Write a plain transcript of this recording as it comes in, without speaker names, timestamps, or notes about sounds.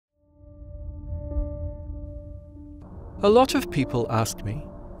A lot of people ask me,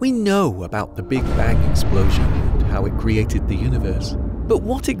 we know about the Big Bang explosion and how it created the universe, but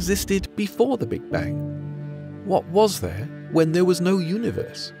what existed before the Big Bang? What was there when there was no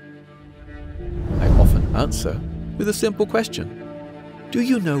universe? I often answer with a simple question. Do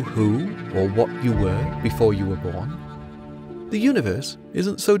you know who or what you were before you were born? The universe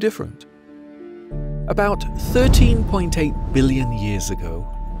isn't so different. About 13.8 billion years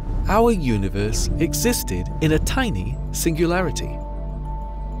ago, our universe existed in a tiny singularity.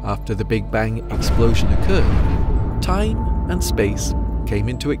 After the Big Bang explosion occurred, time and space came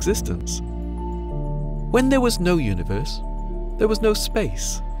into existence. When there was no universe, there was no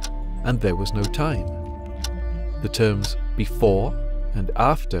space, and there was no time. The terms before and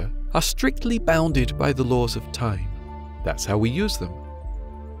after are strictly bounded by the laws of time. That's how we use them.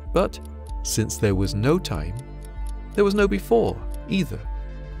 But since there was no time, there was no before either.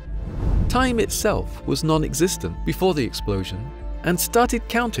 Time itself was non-existent before the explosion and started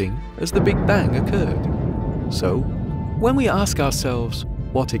counting as the Big Bang occurred. So, when we ask ourselves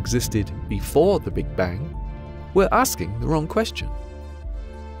what existed before the Big Bang, we're asking the wrong question.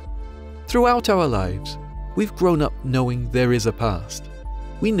 Throughout our lives, we've grown up knowing there is a past.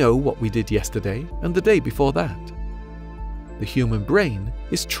 We know what we did yesterday and the day before that. The human brain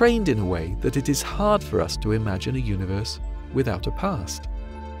is trained in a way that it is hard for us to imagine a universe without a past.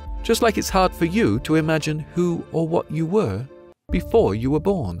 Just like it's hard for you to imagine who or what you were before you were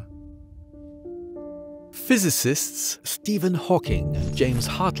born. Physicists Stephen Hawking and James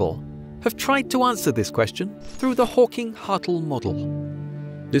Hartle have tried to answer this question through the Hawking-Hartle model.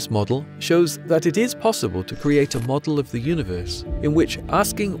 This model shows that it is possible to create a model of the universe in which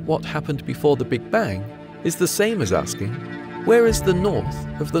asking what happened before the Big Bang is the same as asking, where is the north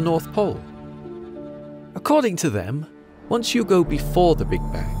of the North Pole? According to them, once you go before the Big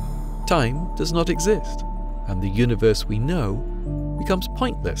Bang, time does not exist, and the universe we know becomes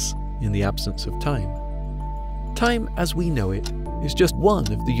pointless in the absence of time. Time as we know it is just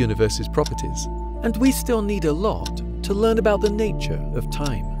one of the universe's properties, and we still need a lot to learn about the nature of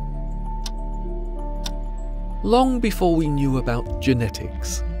time. Long before we knew about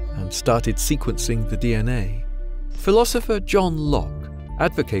genetics and started sequencing the DNA, philosopher John Locke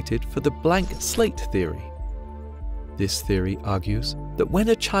advocated for the blank slate theory. This theory argues that when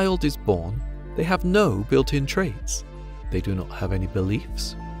a child is born, they have no built-in traits. They do not have any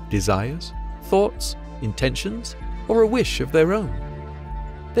beliefs, desires, thoughts, intentions, or a wish of their own.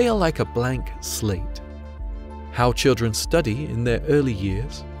 They are like a blank slate. How children study in their early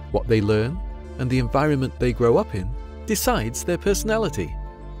years, what they learn, and the environment they grow up in decides their personality.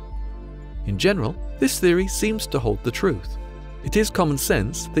 In general, this theory seems to hold the truth. It is common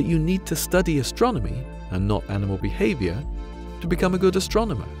sense that you need to study astronomy and not animal behavior to become a good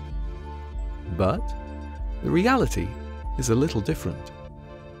astronomer. But the reality is a little different.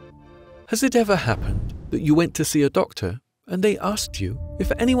 Has it ever happened that you went to see a doctor and they asked you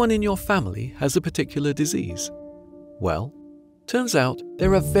if anyone in your family has a particular disease? Well, turns out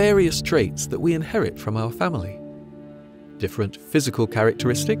there are various traits that we inherit from our family. Different physical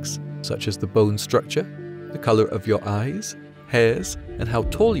characteristics, such as the bone structure, the color of your eyes, hairs, and how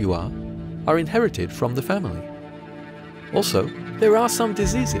tall you are inherited from the family. Also, there are some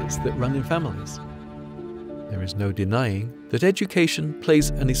diseases that run in families. There is no denying that education plays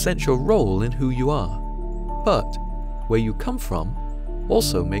an essential role in who you are, but where you come from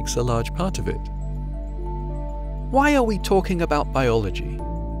also makes a large part of it. Why are we talking about biology?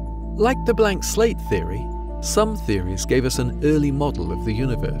 Like the blank slate theory, some theories gave us an early model of the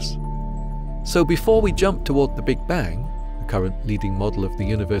universe. So before we jump toward the Big Bang, the current leading model of the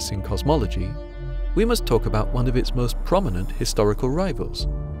universe in cosmology, we must talk about one of its most prominent historical rivals,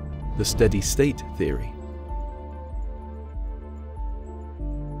 the steady-state theory.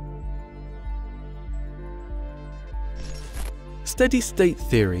 Steady-state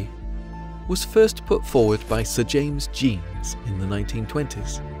theory was first put forward by Sir James Jeans in the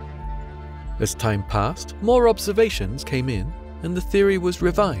 1920s. As time passed, more observations came in, and the theory was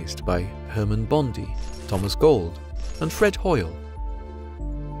revised by Hermann Bondi, Thomas Gold, and Fred Hoyle.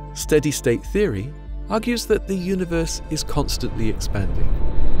 Steady-state theory argues that the universe is constantly expanding.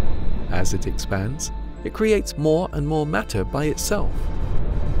 As it expands, it creates more and more matter by itself.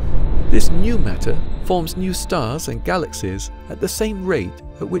 This new matter forms new stars and galaxies at the same rate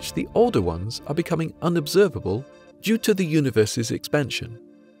at which the older ones are becoming unobservable due to the universe's expansion.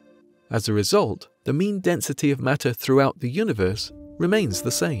 As a result, the mean density of matter throughout the universe remains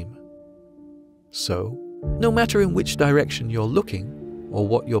the same. So, no matter in which direction you're looking, or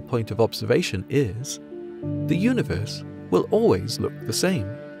what your point of observation is, the universe will always look the same.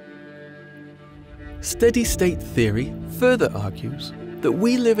 Steady-state theory further argues that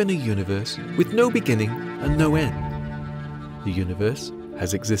we live in a universe with no beginning and no end. The universe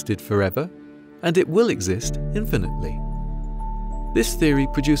has existed forever, and it will exist infinitely. This theory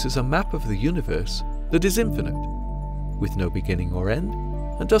produces a map of the universe that is infinite, with no beginning or end,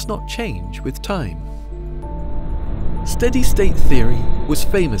 and does not change with time. Steady-state theory was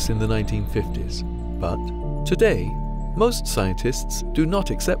famous in the 1950s, but today, most scientists do not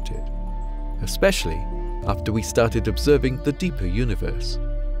accept it, especially after we started observing the deeper universe.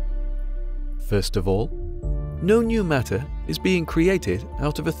 First of all, no new matter is being created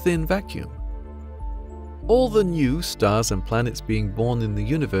out of a thin vacuum. All the new stars and planets being born in the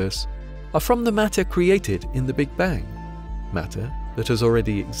universe are from the matter created in the Big Bang, matter that has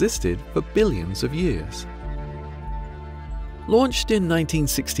already existed for billions of years. Launched in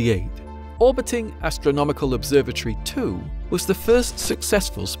 1968, Orbiting Astronomical Observatory 2 was the first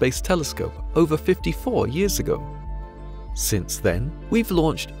successful space telescope over 54 years ago. Since then, we've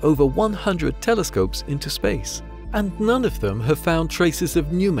launched over 100 telescopes into space, and none of them have found traces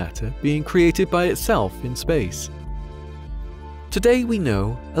of new matter being created by itself in space. Today we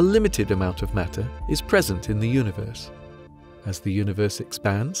know a limited amount of matter is present in the universe. As the universe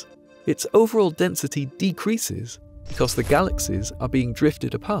expands, its overall density decreases because the galaxies are being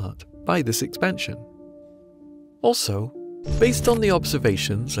drifted apart by this expansion. Also, based on the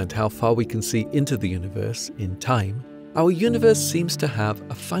observations and how far we can see into the universe in time, our universe seems to have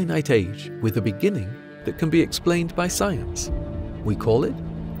a finite age with a beginning that can be explained by science. We call it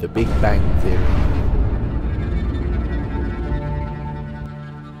the Big Bang Theory.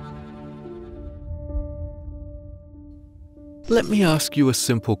 Let me ask you a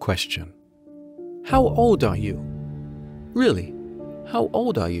simple question. How old are you? Really, how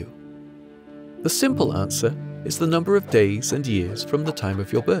old are you? The simple answer is the number of days and years from the time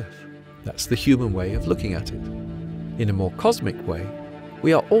of your birth. That's the human way of looking at it. In a more cosmic way,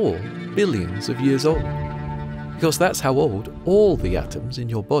 we are all billions of years old, because that's how old all the atoms in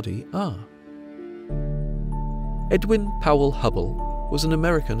your body are. Edwin Powell Hubble was an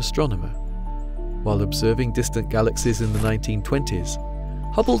American astronomer. While observing distant galaxies in the 1920s,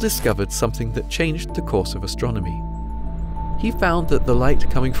 Hubble discovered something that changed the course of astronomy. He found that the light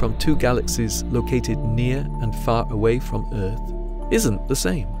coming from two galaxies located near and far away from Earth isn't the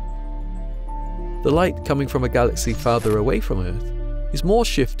same. The light coming from a galaxy farther away from Earth is more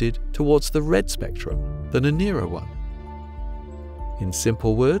shifted towards the red spectrum than a nearer one. In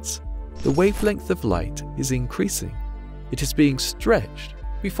simple words, the wavelength of light is increasing. It is being stretched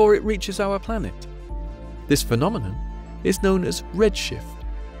before it reaches our planet. This phenomenon is known as redshift.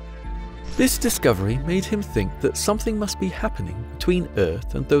 This discovery made him think that something must be happening between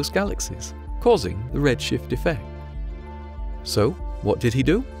Earth and those galaxies, causing the redshift effect. So, what did he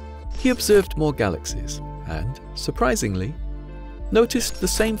do? He observed more galaxies and, surprisingly, noticed the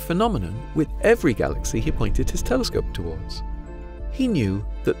same phenomenon with every galaxy he pointed his telescope towards. He knew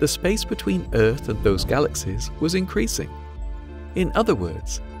that the space between Earth and those galaxies was increasing. In other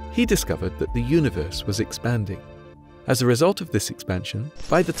words, he discovered that the universe was expanding. As a result of this expansion,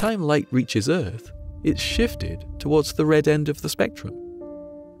 by the time light reaches Earth, it's shifted towards the red end of the spectrum.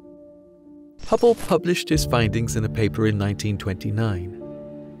 Hubble published his findings in a paper in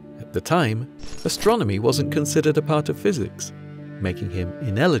 1929. At the time, astronomy wasn't considered a part of physics, making him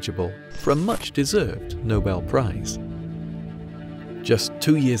ineligible for a much-deserved Nobel Prize. Just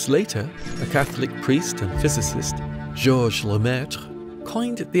 2 years later, a Catholic priest and physicist, Georges Lemaitre,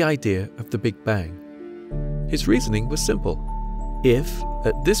 coined the idea of the Big Bang. His reasoning was simple. If,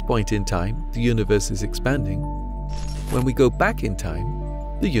 at this point in time, the universe is expanding, when we go back in time,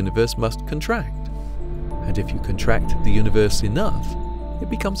 the universe must contract. And if you contract the universe enough, it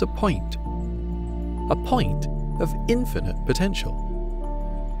becomes a point of infinite potential.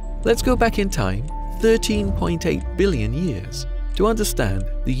 Let's go back in time 13.8 billion years to understand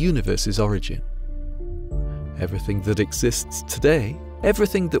the universe's origin. Everything that exists today,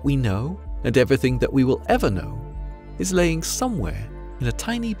 everything that we know, and everything that we will ever know, is laying somewhere in a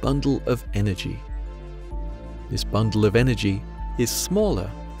tiny bundle of energy. This bundle of energy is smaller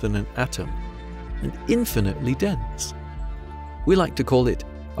than an atom and infinitely dense. We like to call it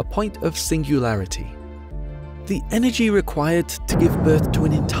a point of singularity. The energy required to give birth to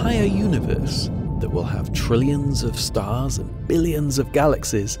an entire universe that will have trillions of stars and billions of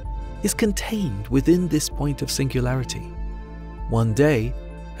galaxies is contained within this point of singularity. One day,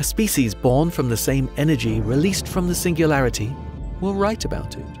 a species born from the same energy released from the singularity will write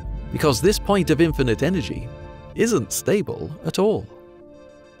about it, because this point of infinite energy isn't stable at all.